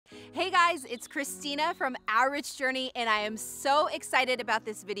Hey guys, it's Christina from Our Rich Journey, and I am so excited about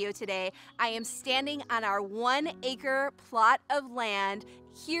this video today. I am standing on our 1-acre plot of land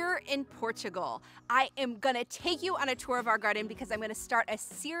here in Portugal. I am gonna take you on a tour of our garden because I'm gonna start a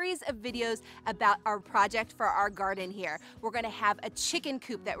series of videos about our project for our garden here. We're gonna have a chicken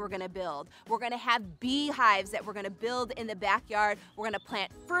coop that we're gonna build. We're gonna have beehives that we're gonna build in the backyard. We're gonna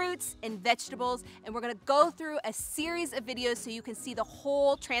plant fruits and vegetables, and we're gonna go through a series of videos so you can see the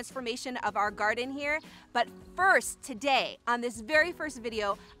whole transformation of our garden here. But first, today, on this very first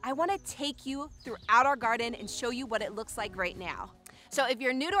video, I wanna take you throughout our garden and show you what it looks like right now. So if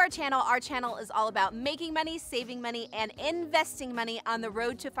you're new to our channel is all about making money, saving money, and investing money on the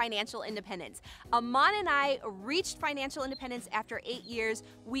road to financial independence. Aman and I reached financial independence after 8 years.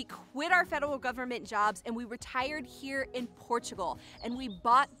 We quit our federal government jobs and we retired here in Portugal. And we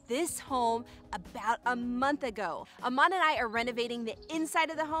bought this home about a month ago. Aman and I are renovating the inside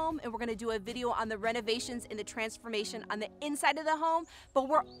of the home, and we're gonna do a video on the renovations and the transformation on the inside of the home, but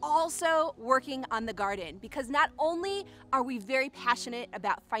we're also working on the garden because not only are we very passionate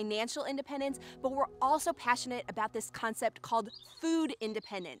about financial independence, but we're also passionate about this concept called food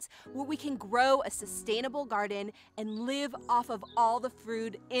independence, where we can grow a sustainable garden and live off of all the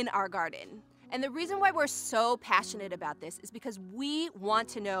food in our garden. And the reason why we're so passionate about this is because we want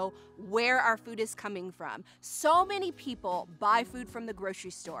to know where our food is coming from. So many people buy food from the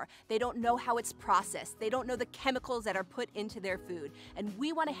grocery store. They don't know how it's processed. They don't know the chemicals that are put into their food. And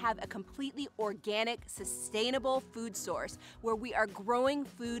we want to have a completely organic, sustainable food source where we are growing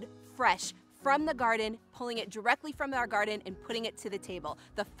food fresh from the garden, pulling it directly from our garden and putting it to the table,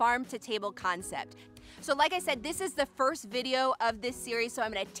 the farm to table concept. So like I said, this is the first video of this series, so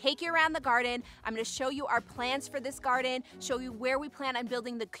I'm gonna take you around the garden. I'm gonna show you our plans for this garden, show you where we plan on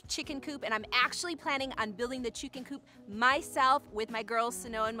building the chicken coop, and I'm actually planning on building the chicken coop myself with my girls,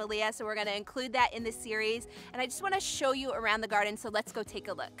 Sano and Malia, so we're gonna include that in this series. And I just wanna show you around the garden, so let's go take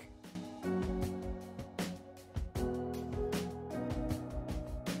a look.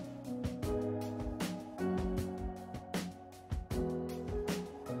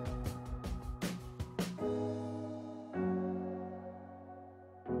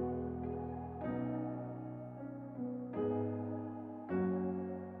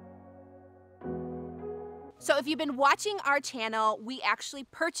 So if you've been watching our channel, we actually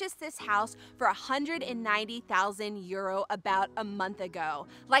purchased this house for 190,000 euro about a month ago.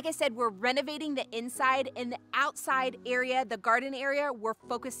 Like I said, we're renovating the inside, and the outside area, the garden area, we're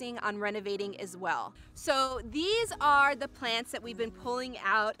focusing on renovating as well. So these are the plants that we've been pulling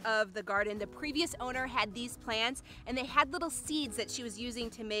out of the garden. The previous owner had these plants, and they had little seeds that she was using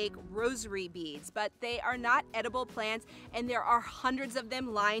to make rosary beads, but they are not edible plants, and there are hundreds of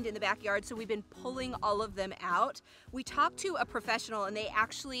them lined in the backyard, so we've been pulling all of them out. We talked to a professional, and they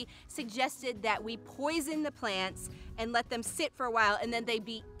actually suggested that we poison the plants and let them sit for a while, and then they'd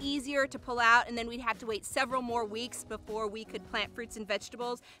be easier to pull out, and then we'd have to wait several more weeks before we could plant fruits and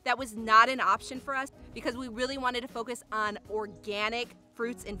vegetables. That was not an option for us because we really wanted to focus on organic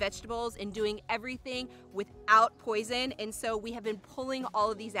fruits and vegetables and doing everything without poison. And so we have been pulling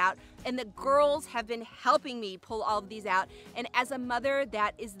all of these out, and the girls have been helping me pull all of these out. And as a mother,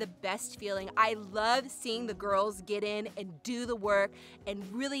 that is the best feeling. I love seeing the girls get in and do the work and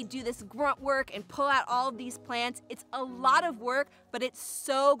really do this grunt work and pull out all of these plants. It's a lot of work, but it's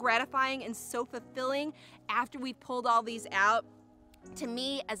so gratifying and so fulfilling after we pulled all these out. To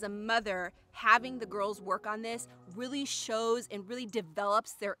me, as a mother, having the girls work on this really shows and really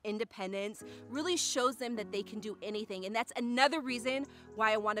develops their independence, really shows them that they can do anything. And that's another reason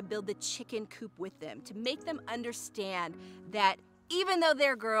why I want to build the chicken coop with them, to make them understand that even though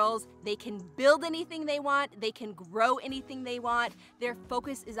they're girls, they can build anything they want, they can grow anything they want. Their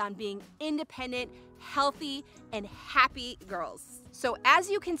focus is on being independent, healthy, and happy girls. So as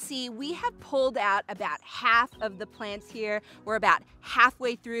you can see, we have pulled out about half of the plants here. We're about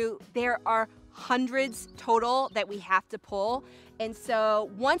halfway through. There are hundreds total that we have to pull. And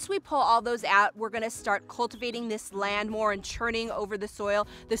so once we pull all those out, we're gonna start cultivating this land more and churning over the soil.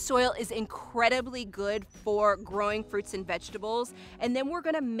 The soil is incredibly good for growing fruits and vegetables. And then we're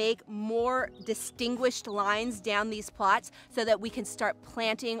gonna make more distinguished lines down these plots so that we can start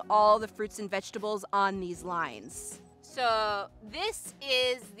planting all the fruits and vegetables on these lines. So this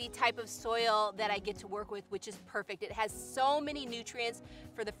is the type of soil that I get to work with, which is perfect. It has so many nutrients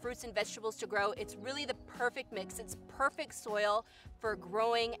for the fruits and vegetables to grow. It's really the perfect mix. It's perfect soil for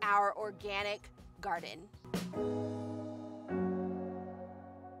growing our organic garden.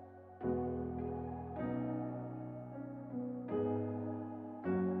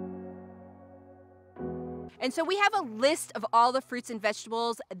 And so we have a list of all the fruits and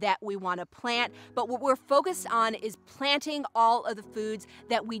vegetables that we want to plant, but what we're focused on is planting all of the foods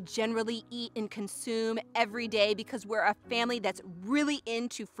that we generally eat and consume every day because we're a family that's really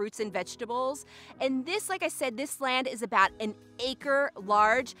into fruits and vegetables. And this, like I said, this land is about an acre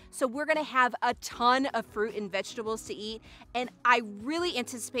large, so we're gonna have a ton of fruit and vegetables to eat, and I really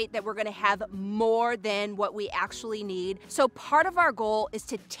anticipate that we're gonna have more than what we actually need. So part of our goal is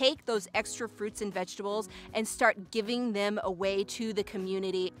to take those extra fruits and vegetables and start giving them away to the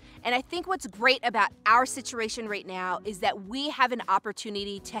community. And I think what's great about our situation right now is that we have an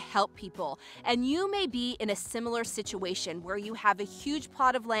opportunity to help people. And you may be in a similar situation where you have a huge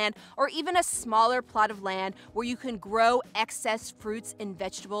plot of land or even a smaller plot of land where you can grow excess fruits and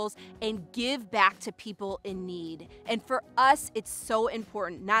vegetables and give back to people in need. And for us, it's so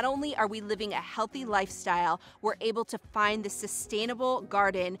important. Not only are we living a healthy lifestyle, we're able to find the sustainable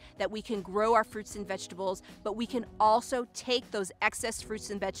garden that we can grow our fruits and vegetables, but we can also take those excess fruits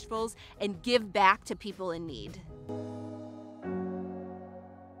and vegetables and give back to people in need.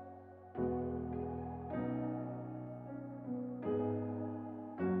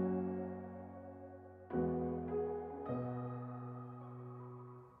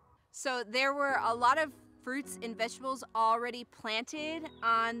 So there were a lot of fruits and vegetables already planted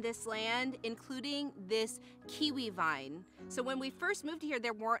on this land, including this kiwi vine. So when we first moved here,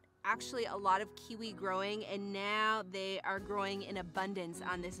 there weren't actually a lot of kiwi growing, and now they are growing in abundance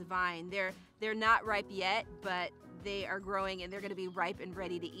on this vine. They're not ripe yet, but they are growing and they're gonna be ripe and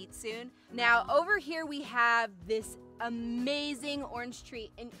ready to eat soon. Now over here we have this amazing orange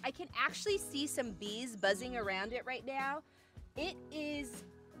tree, and I can actually see some bees buzzing around it right now. It is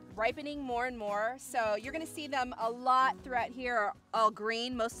ripening more and more, so you're gonna see them a lot throughout here are all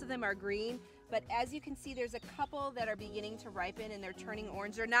green. Most of them are green, but as you can see, there's a couple that are beginning to ripen and they're turning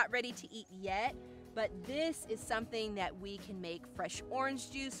orange. They're not ready to eat yet, but this is something that we can make fresh orange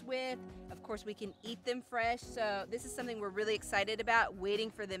juice with. Of course, we can eat them fresh, so this is something we're really excited about,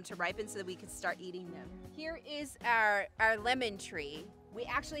 waiting for them to ripen so that we can start eating them. Here is our lemon tree. We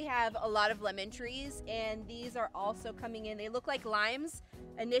actually have a lot of lemon trees, and these are also coming in. They look like limes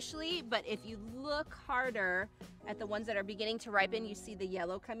initially, but if you look harder at the ones that are beginning to ripen, you see the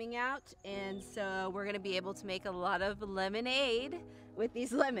yellow coming out, and so we're gonna be able to make a lot of lemonade with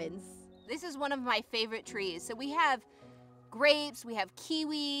these lemons. This is one of my favorite trees. So we have grapes, we have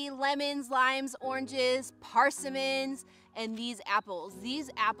kiwi, lemons, limes, oranges, persimmons, and these apples. These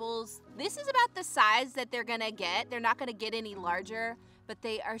apples, this is about the size that they're gonna get. They're not gonna get any larger, but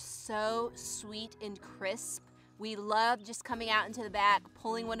they are so sweet and crisp. We love just coming out into the back,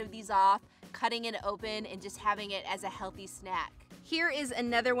 pulling one of these off, cutting it open, and just having it as a healthy snack. Here is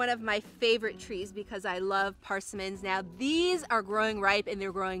another one of my favorite trees because I love persimmons. Now these are growing ripe and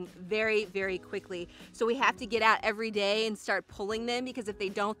they're growing very, very quickly. So we have to get out every day and start pulling them, because if they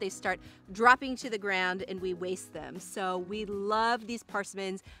don't, they start dropping to the ground and we waste them. So we love these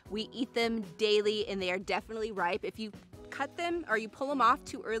persimmons. We eat them daily and they are definitely ripe. If you cut them or you pull them off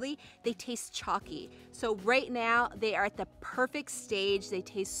too early, they taste chalky. So right now they are at the perfect stage. They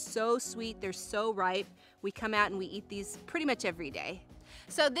taste so sweet, they're so ripe. We come out and we eat these pretty much every day.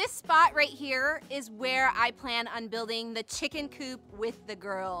 So this spot right here is where I plan on building the chicken coop with the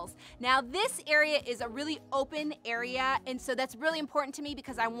girls. Now this area is a really open area, and so that's really important to me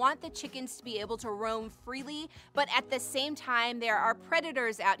because I want the chickens to be able to roam freely, but at the same time there are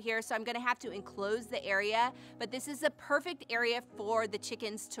predators out here, so I'm gonna have to enclose the area. But this is a perfect area for the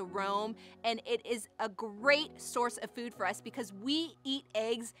chickens to roam, and it is a great source of food for us because we eat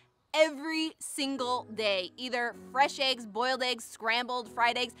eggs every single day, either fresh eggs, boiled eggs, scrambled,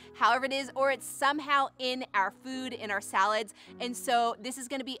 fried eggs, however it is, or it's somehow in our food, in our salads. And so this is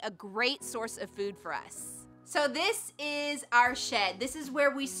gonna be a great source of food for us. So this is our shed. This is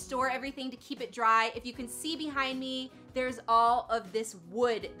where we store everything to keep it dry. If you can see behind me, there's all of this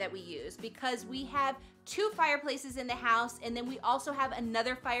wood that we use because we have 2 fireplaces in the house, and then we also have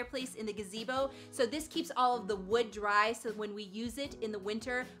another fireplace in the gazebo. So this keeps all of the wood dry, so when we use it in the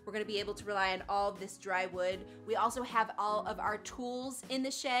winter, we're gonna be able to rely on all of this dry wood. We also have all of our tools in the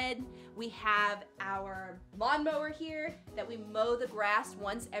shed. We have our lawnmower here that we mow the grass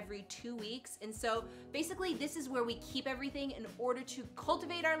once every 2 weeks. And so basically this is where we keep everything in order to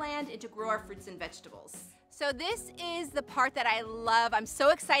cultivate our land and to grow our fruits and vegetables. So this is the part that I love. I'm so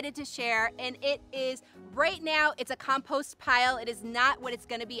excited to share, and it is, right now, it's a compost pile. It is not what it's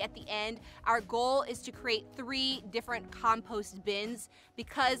gonna be at the end. Our goal is to create 3 different compost bins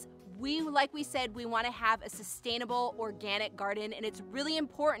because like we said, we wanna have a sustainable organic garden, and it's really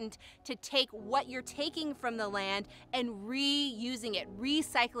important to take what you're taking from the land and reusing it,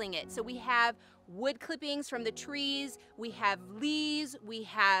 recycling it. So we have wood clippings from the trees, we have leaves, we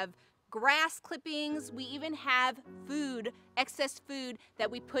have grass clippings, we even have food, excess food that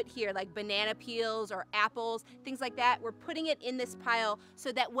we put here, like banana peels or apples, things like that. We're putting it in this pile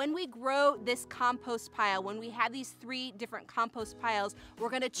so that when we grow this compost pile, when we have these 3 different compost piles, we're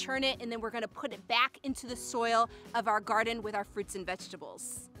gonna churn it and then we're gonna put it back into the soil of our garden with our fruits and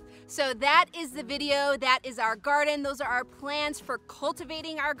vegetables. So that is the video, that is our garden. Those are our plans for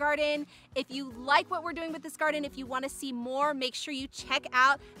cultivating our garden. If you like what we're doing with this garden, if you want to see more, make sure you check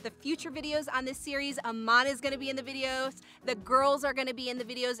out the future videos on this series. Amana is going to be in the videos, the girls are going to be in the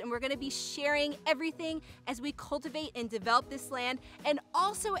videos, and we're going to be sharing everything as we cultivate and develop this land, and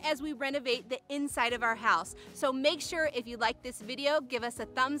also as we renovate the inside of our house. So make sure if you like this video, give us a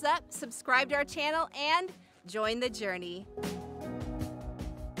thumbs up, subscribe to our channel, and join the journey.